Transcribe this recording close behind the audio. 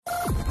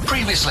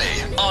Previously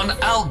on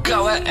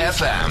Algoa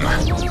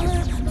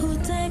FM.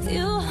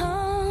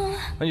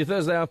 On your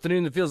Thursday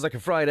afternoon that feels like a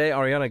Friday,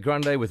 Ariana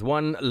Grande with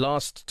One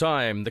Last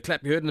Time. The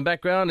clap you heard in the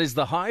background is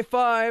the high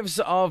fives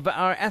of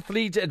our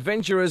athlete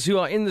adventurers who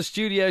are in the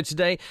studio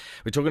today.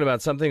 We're talking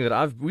about something that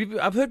I've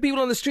heard people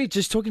on the street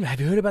just talking about.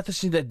 Have you heard about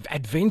this?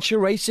 Adventure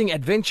racing.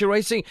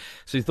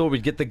 So we thought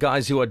we'd get the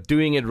guys who are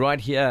doing it right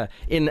here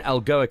in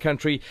Algoa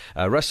country.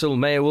 Russell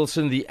Mayer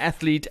Wilson, the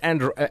athlete and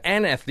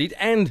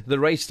the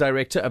race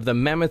director of the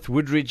Mammoth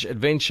Woodridge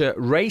Adventure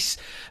race.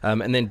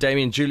 And then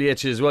Damien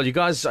Juliet as well. You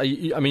guys,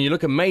 you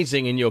look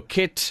amazing in your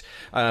kit.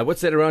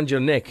 What's that around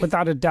your neck?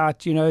 Without a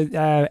doubt,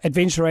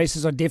 adventure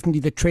races are definitely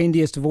the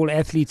trendiest of all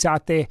athletes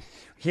out there.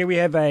 Here we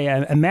have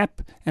a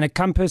map and a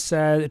compass,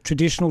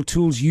 traditional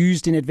tools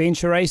used in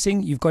adventure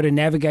racing. You've got to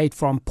navigate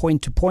from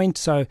point to point.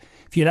 So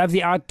if you love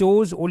the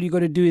outdoors, all you've got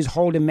to do is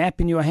hold a map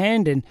in your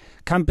hand and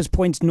compass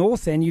points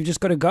north and you've just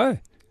got to go.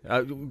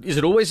 Is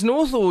it always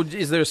north, or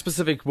is there a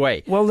specific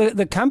way? Well,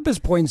 the compass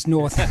points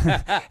north.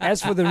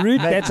 As for the route,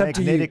 that's up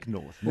to you. Magnetic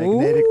north.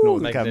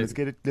 Let's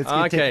get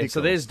okay, technical.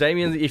 so there's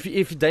Damien.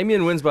 If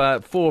Damien wins by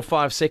 4 or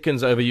 5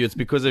 seconds over you, it's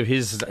because of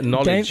his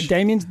knowledge.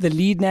 Damien's the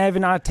lead nav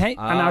in our team.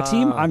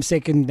 I'm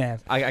second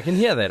nav. I can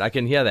hear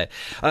that.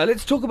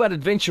 Let's talk about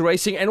adventure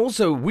racing and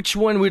also which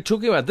one we're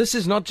talking about. This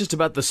is not just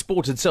about the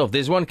sport itself.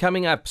 There's one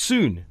coming up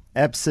soon.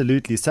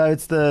 Absolutely. So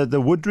it's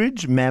the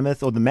Woodridge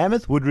Mammoth, or the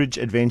Mammoth Woodridge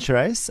Adventure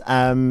Race,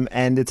 and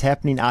it's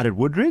happening out at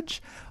Woodridge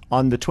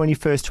on the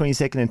 21st,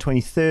 22nd and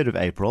 23rd of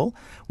April.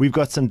 We've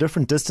got some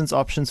different distance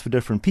options for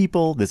different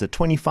people. There's a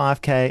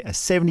 25k, a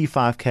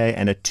 75k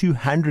and a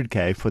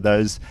 200k for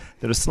those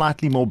that are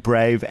slightly more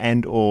brave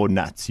and or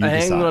nuts.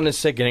 Hang on a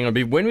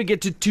second. When we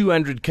get to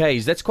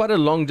 200k's, that's quite a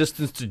long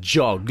distance to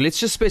jog. Let's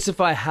just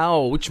specify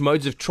which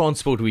modes of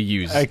transport we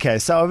use. Okay,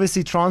 so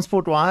obviously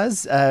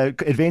transport-wise,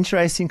 adventure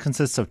racing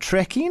consists of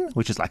trekking,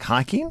 which is like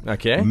hiking.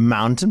 Okay.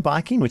 Mountain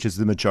biking, which is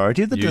the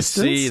majority of the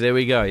distance. You see, there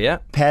we go, yeah.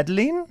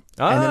 Paddling.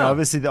 And then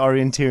obviously the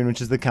orienteering,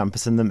 which is the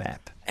compass and the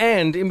map.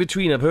 And in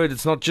between, I've heard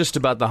it's not just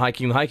about the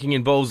hiking. The hiking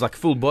involves like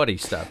full body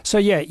stuff. So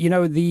yeah,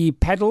 the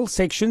paddle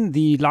section,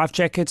 the life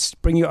jackets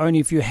bring you only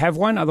if you have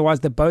one.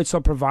 Otherwise, the boats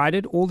are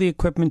provided. All the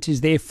equipment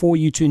is there for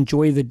you to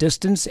enjoy the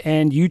distance,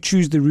 and you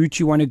choose the route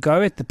you want to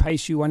go at the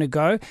pace you want to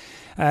go.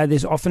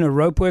 There's often a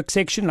rope work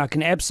section, like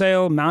an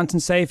abseil. Mountain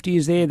safety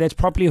is there. That's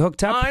properly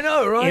hooked up. I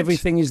know, right?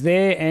 Everything is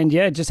there, and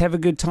yeah, just have a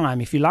good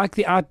time. If you like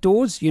the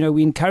outdoors, we're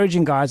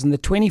encouraging guys in the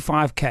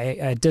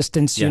 25k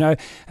distance. Yeah.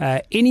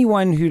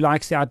 Anyone who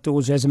likes the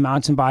outdoors as a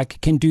mountain bike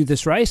can do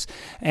this race,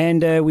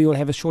 and we will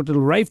have a short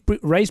little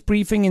race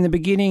briefing in the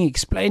beginning,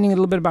 explaining a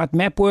little bit about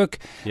map work.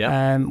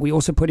 Yeah. We're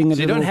also putting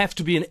you don't have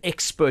to be an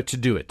expert to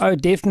do it. Oh,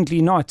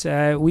 definitely not.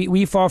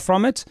 We're far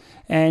from it,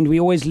 and we're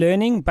always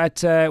learning,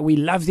 but we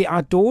love the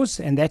outdoors,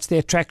 and that's the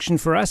attraction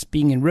for us,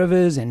 being in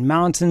rivers and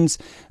mountains.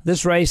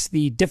 This race,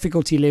 the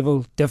difficulty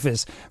level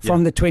differs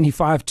from the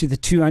 25 to the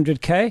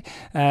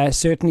 200k.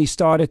 Certainly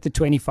start at the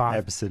 25.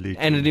 Absolutely.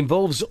 And it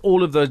involves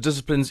all of those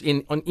disciplines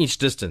on each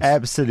distance.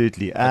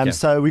 Absolutely.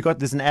 So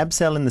there's an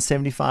abseil in the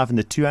 75 and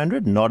the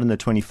 200, not in the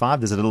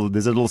 25. There's a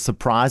little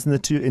surprise in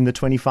the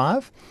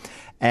 25.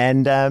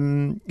 And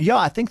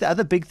I think the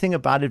other big thing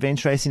about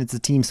adventure racing, it's a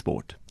team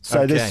sport.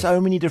 So there's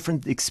so many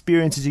different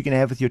experiences you can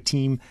have with your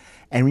team.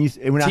 And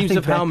when teams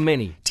of how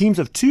many? Teams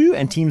of 2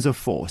 and teams of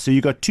 4. So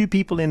you got 2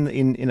 people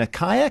in a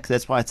kayak.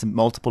 That's why it's a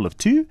multiple of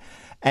 2.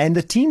 And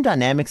the team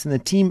dynamics and the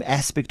team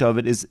aspect of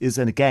it is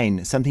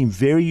again, something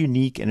very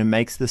unique, and it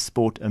makes the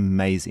sport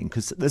amazing.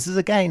 Because this is,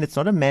 again, it's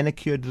not a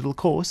manicured little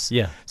course.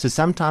 Yeah. So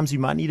sometimes you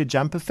might need to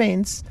jump a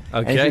fence.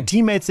 Okay. And if your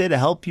teammate's there to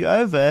help you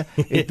over,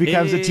 it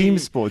becomes a team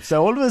sport.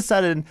 So all of a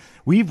sudden,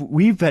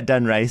 we've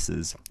done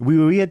races.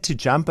 We had to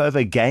jump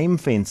over game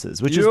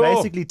fences, which is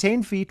basically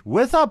 10 feet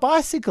with our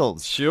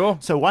bicycles. Sure.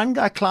 So one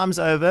guy climbs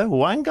over,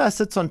 one guy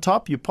sits on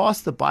top, you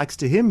pass the bikes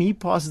to him, he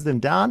passes them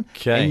down,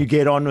 and you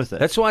get on with it.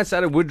 That's why it's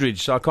out of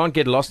Woodridge. So I can't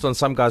get lost on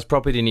some guy's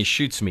property and he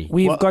shoots me.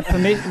 We've got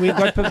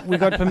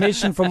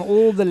permission from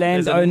all the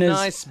landowners.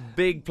 It's a nice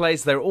big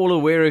place. They're all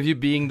aware of you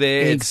being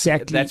there.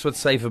 Exactly. That's what's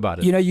safe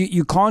about it.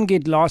 You can't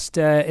get lost.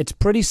 It's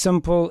pretty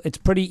simple. It's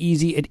pretty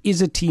easy. It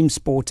is a team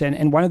sport,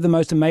 and one of the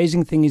most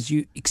amazing things is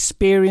you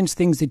experience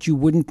things that you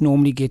wouldn't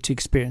normally get to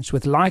experience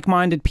with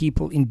like-minded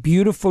people in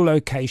beautiful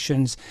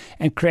locations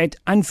and create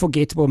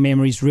unforgettable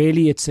memories.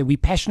 Really, we're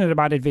passionate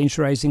about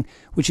adventure racing,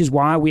 which is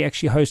why we're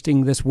actually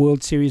hosting this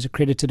World Series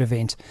accredited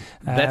event.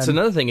 That's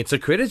another thing. It's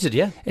accredited,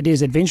 yeah? It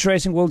is Adventure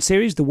Racing World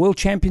Series. The World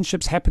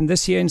Championships happened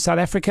this year in South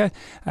Africa.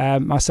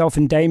 Myself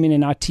and Damien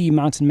and our team,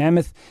 Mountain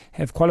Mammoth,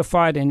 have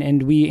qualified,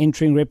 and we're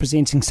entering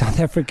representing South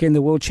Africa in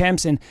the World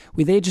Champs. And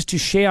we're there just to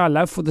share our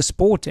love for the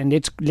sport, and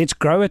let's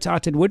grow it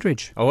out at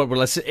Woodridge. Oh,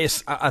 well, I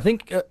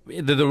think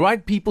the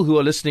right people who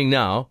are listening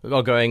now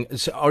are going,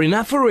 are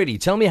enough already.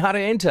 Tell me how to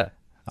enter.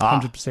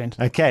 100%.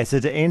 Okay, so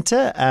to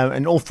enter,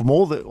 and for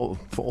all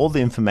the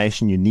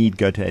information you need,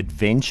 go to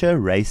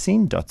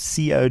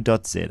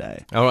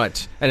adventureracing.co.za. All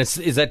right. And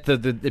is that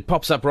it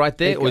pops up right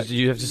there, or do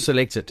you have to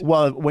select it?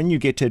 Well, when you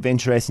get to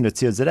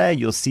adventureracing.co.za,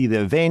 you'll see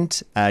the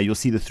event. You'll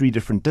see the 3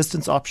 different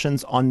distance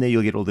options. On there,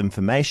 you'll get all the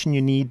information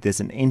you need. There's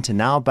an Enter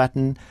Now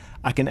button.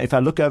 If I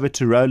look over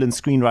to Roland's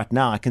screen right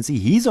now, I can see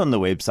he's on the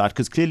website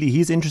because clearly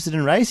he's interested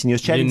in racing. He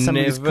was chatting to some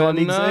of his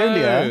colleagues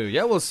earlier.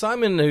 Yeah, well,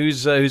 Simon,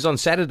 who's on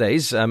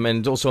Saturdays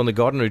and also on the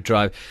Garden Route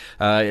Drive,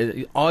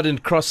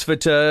 ardent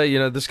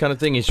CrossFitter, this kind of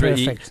thing. He's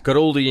really got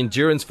all the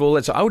endurance for all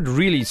that. So I would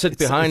really sit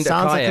behind a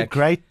kayak. Sounds like a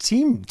great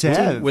team to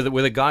have.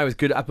 With a guy with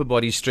good upper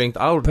body strength.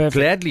 I would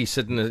gladly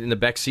sit in the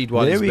back seat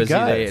while he's busy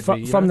there.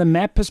 From the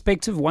map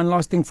perspective, one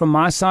last thing from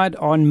my side.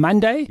 On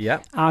Monday,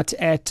 out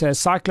at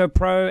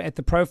CycloPro at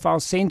the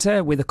Profile Centre,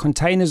 where the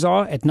containers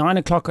are at 9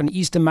 o'clock on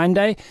Easter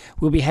Monday,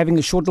 we'll be having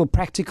a short little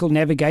practical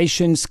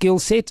navigation skill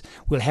set.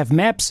 We'll have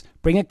maps.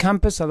 Bring a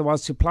compass,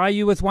 otherwise supply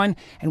you with one,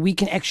 and we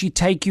can actually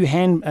take you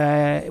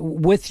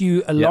with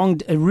you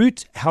along a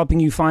route, helping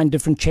you find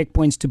different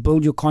checkpoints to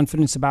build your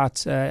confidence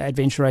about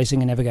adventure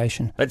racing and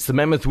navigation. That's the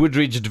Mammoth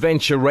Woodridge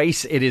Adventure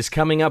Race. It is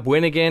coming up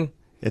when again?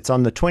 It's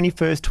on the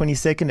 21st,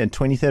 22nd, and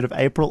 23rd of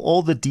April.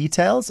 All the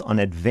details on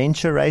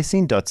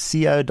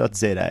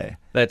adventureracing.co.za.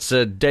 That's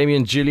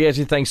Damien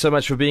Giulietti. Thanks so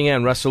much for being here.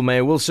 And Russell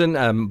Mayer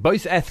Wilson,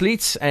 both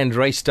athletes and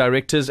race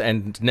directors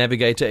and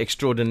navigator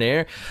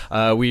extraordinaire.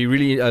 We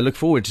really look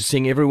forward to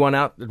seeing everyone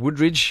out at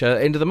Woodridge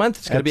end of the month.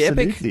 It's going to be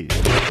epic.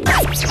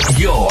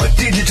 Your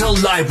digital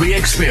library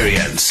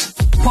experience.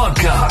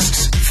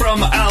 Podcasts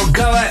from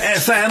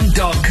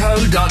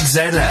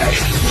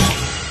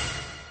algoafm.co.za.